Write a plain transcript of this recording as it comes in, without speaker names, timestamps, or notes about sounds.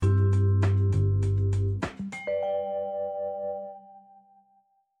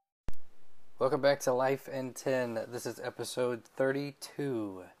Welcome back to Life in 10. This is episode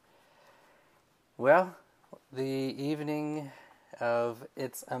 32. Well, the evening of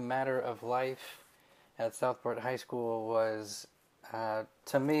It's a Matter of Life at Southport High School was,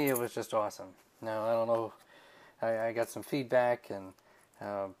 to me, it was just awesome. Now, I don't know, I got some feedback and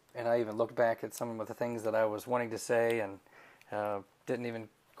I even looked back at some of the things that I was wanting to say and didn't even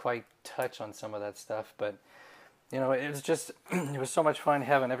quite touch on some of that stuff, but you know, it was just, it was so much fun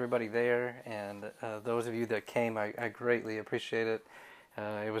having everybody there, and those of you that came, I greatly appreciate it.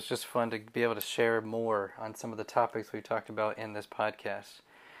 It was just fun to be able to share more on some of the topics we talked about in this podcast.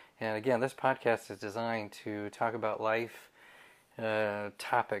 And again, this podcast is designed to talk about life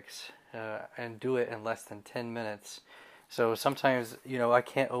topics and do it in less than 10 minutes. So sometimes, you know, I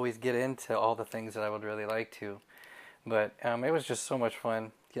can't always get into all the things that I would really like to. But it was just so much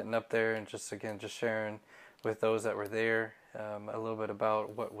fun getting up there and just sharing with those that were there, a little bit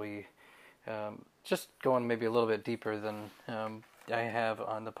about what we, just going maybe a little bit deeper than I have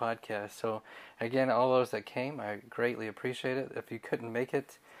on the podcast. So again, all those that came, I greatly appreciate it. If you couldn't make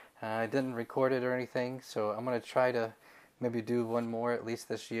it, I didn't record it or anything, so I'm going to try to maybe do one more at least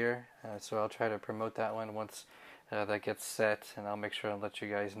this year. So I'll try to promote that one once that gets set, and I'll make sure and let you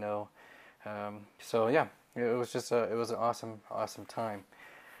guys know. So yeah, it was just it was an awesome time.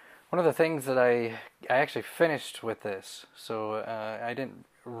 One of the things that I actually finished with this, so I didn't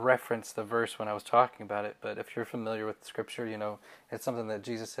reference the verse when I was talking about it, but if you're familiar with Scripture, you know it's something that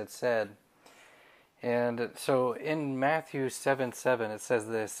Jesus had said. And so in Matthew 7:7 it says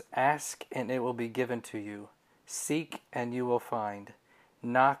this: "Ask and it will be given to you. Seek and you will find.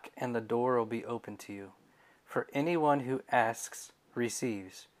 Knock and the door will be open to you. For anyone who asks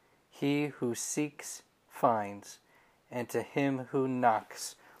receives. He who seeks finds. And to him who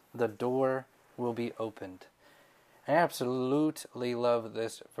knocks the door will be opened." I absolutely love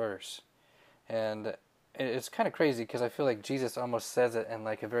this verse. And it's kind of crazy because I feel like Jesus almost says it in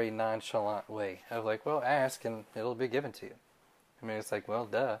like a very nonchalant way. Of like, well, ask and it'll be given to you. I mean, it's like, well,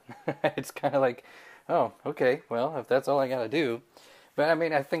 duh. It's kind of like, oh, okay, well, if that's all I got to do. But I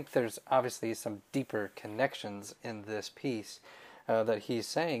mean, I think there's obviously some deeper connections in this piece that he's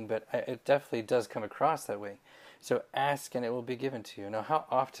saying, but it definitely does come across that way. So ask and it will be given to you. Now, how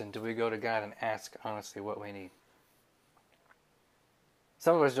often do we go to God and ask honestly what we need?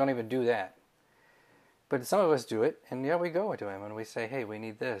 Some of us don't even do that. But some of us do it, and yeah, we go to Him and we say, hey, we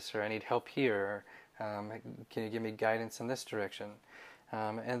need this, or I need help here, or can you give me guidance in this direction?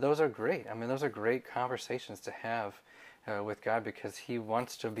 And those are great. I mean, those are great conversations to have with God because He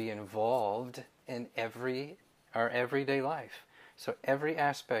wants to be involved in our everyday life. So every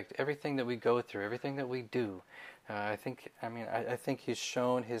aspect, everything that we go through, everything that we do, I think He's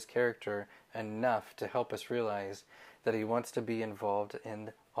shown His character enough to help us realize that He wants to be involved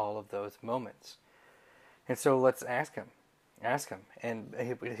in all of those moments. And so let's ask Him. Ask Him. And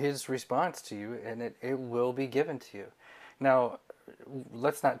His response to you, and it will be given to you. Now,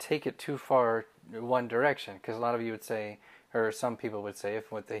 let's not take it too far one direction, because a lot of you would say, or some people would say,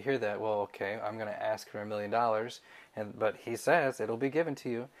 if they hear that, well, okay, I'm going to ask for $1 million, but He says it'll be given to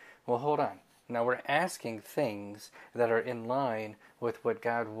you. Well, hold on. Now we're asking things that are in line with what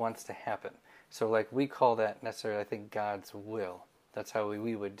God wants to happen. So like we call that necessarily, I think, God's will. That's how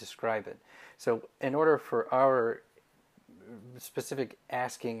we would describe it. So in order for our specific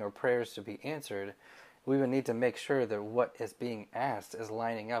asking or prayers to be answered, we would need to make sure that what is being asked is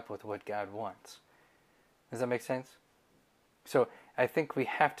lining up with what God wants. Does that make sense? So I think we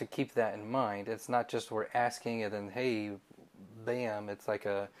have to keep that in mind. It's not just we're asking and then, hey, bam, it's like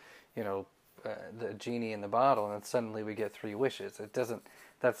the genie in the bottle, and then suddenly we get 3 wishes.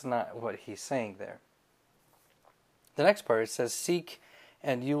 That's not what He's saying there. The next part, it says, seek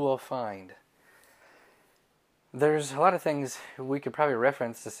and you will find. There's a lot of things we could probably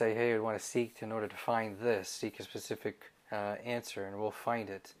reference to say, hey, we want to seek in order to find this, seek a specific answer, and we'll find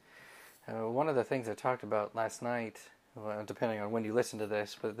it. One of the things I talked about last night, depending on when you listen to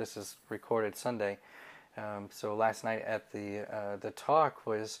this, but this is recorded Sunday, so last night at the talk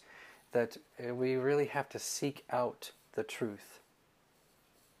was that we really have to seek out the truth.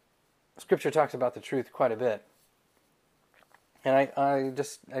 Scripture talks about the truth quite a bit. And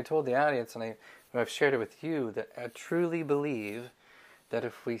I told the audience, and I've shared it with you, that I truly believe that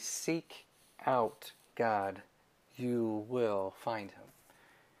if we seek out God, you will find Him.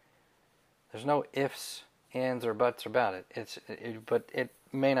 There's no ifs, ands, or buts about it. But it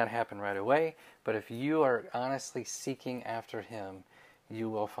may not happen right away, but if you are honestly seeking after Him, you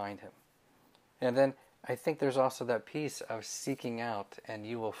will find Him. And then I think there's also that piece of seeking out, and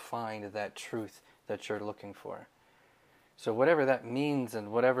you will find that truth that you're looking for. So whatever that means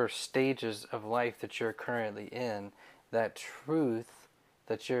and whatever stages of life that you're currently in, that truth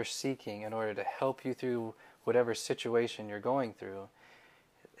that you're seeking in order to help you through whatever situation you're going through,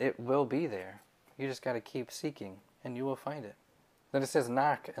 it will be there. You just got to keep seeking and you will find it. Then it says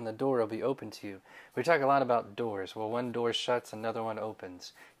knock and the door will be open to you. We talk a lot about doors. Well, one door shuts, another one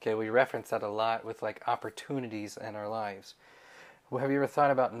opens. Okay, we reference that a lot with like opportunities in our lives. Well, have you ever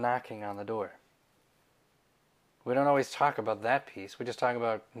thought about knocking on the door? We don't always talk about that piece. We just talk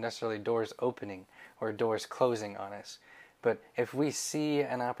about necessarily doors opening or doors closing on us. But if we see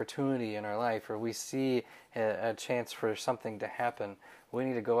an opportunity in our life or we see a chance for something to happen, we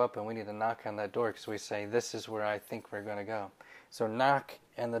need to go up and we need to knock on that door because we say, this is where I think we're going to go. So knock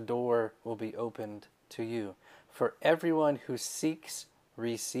and the door will be opened to you. For everyone who seeks,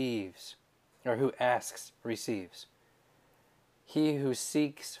 receives. Or who asks, receives. He who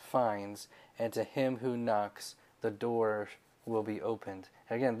seeks, finds. And to him who knocks, the door will be opened.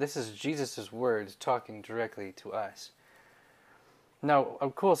 And again, this is Jesus' words talking directly to us. Now,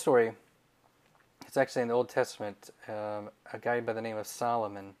 a cool story. It's actually in the Old Testament. A guy by the name of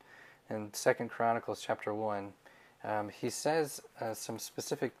Solomon in 2 Chronicles chapter 1. He says some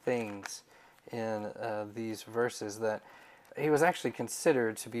specific things in these verses that he was actually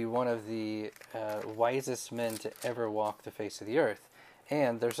considered to be one of the wisest men to ever walk the face of the earth.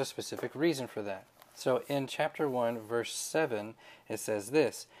 And there's a specific reason for that. So in chapter 1, verse 7, it says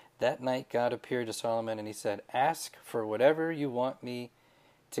this, that night God appeared to Solomon and he said, ask for whatever you want me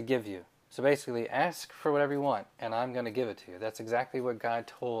to give you. So basically, ask for whatever you want, and I'm going to give it to you. That's exactly what God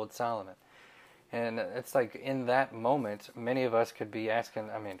told Solomon. And it's like in that moment, many of us could be asking,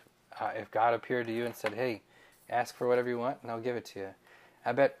 if God appeared to you and said, hey, ask for whatever you want, and I'll give it to you.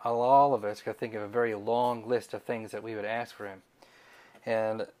 I bet all of us could think of a very long list of things that we would ask for him.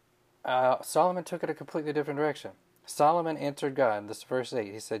 And Solomon took it a completely different direction. Solomon answered God, this is verse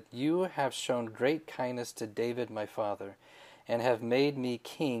 8, he said, you have shown great kindness to David my father, and have made me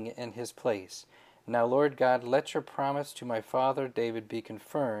king in his place. Now, Lord God, let your promise to my father David be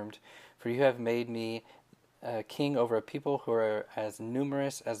confirmed, for you have made me king over a people who are as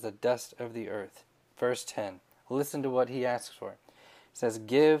numerous as the dust of the earth. Verse 10, listen to what he asks for. It says,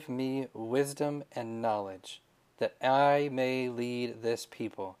 give me wisdom and knowledge, that I may lead this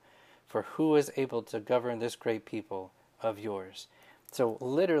people. For who is able to govern this great people of yours? So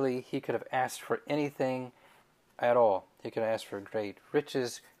literally, he could have asked for anything at all. He could have asked for great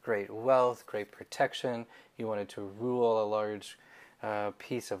riches, great wealth, great protection. He wanted to rule a large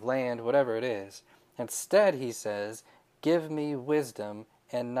piece of land, whatever it is. Instead, he says, give me wisdom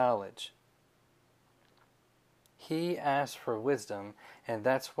and knowledge. He asked for wisdom, and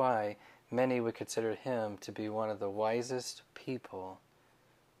that's why many would consider him to be one of the wisest people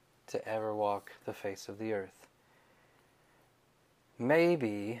to ever walk the face of the earth.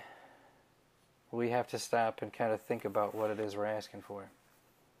 Maybe we have to stop and kind of think about what it is we're asking for.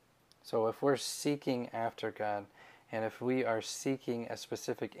 So if we're seeking after God, and if we are seeking a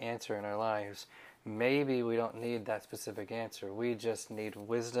specific answer in our lives, maybe we don't need that specific answer. We just need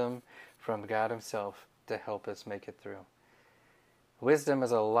wisdom from God himself to help us make it through. Wisdom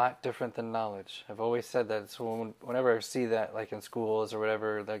is a lot different than knowledge. I've always said that. So whenever I see that, like in schools or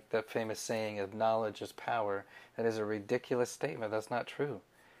whatever, like that famous saying of knowledge is power, that is a ridiculous statement. That's not true.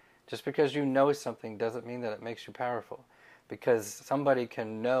 Just because you know something doesn't mean that it makes you powerful. Because somebody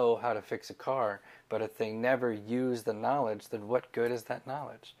can know how to fix a car, but if they never use the knowledge, then what good is that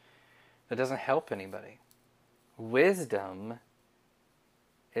knowledge? It doesn't help anybody. Wisdom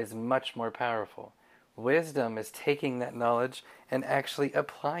is much more powerful. Wisdom is taking that knowledge and actually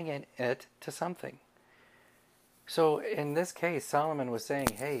applying it to something. So in this case, Solomon was saying,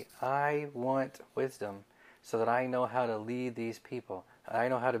 hey, I want wisdom so that I know how to lead these people. I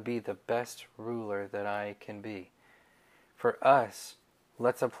know how to be the best ruler that I can be. For us,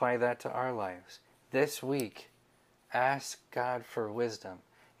 let's apply that to our lives. This week, ask God for wisdom.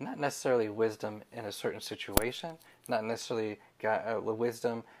 Not necessarily wisdom in a certain situation, not necessarily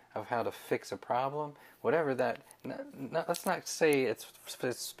wisdom of how to fix a problem, whatever that, let's not say it's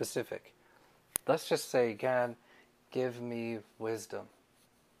specific. Let's just say, God, give me wisdom.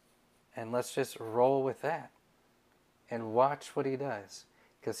 And let's just roll with that and watch what he does.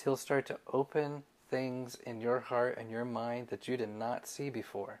 Because he'll start to open things in your heart and your mind that you did not see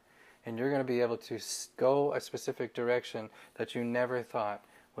before. And you're going to be able to go a specific direction that you never thought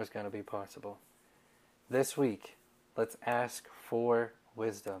was going to be possible. This week, let's ask for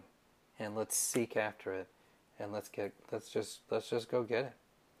wisdom, and let's seek after it, and let's just go get it.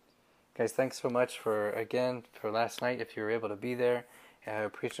 Guys, thanks so much for last night, if you were able to be there. I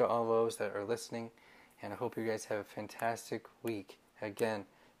appreciate all those that are listening, And I hope you guys have a fantastic week. Again,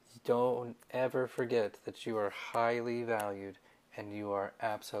 don't ever forget that you are highly valued and you are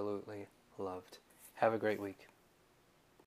absolutely loved. Have a great week.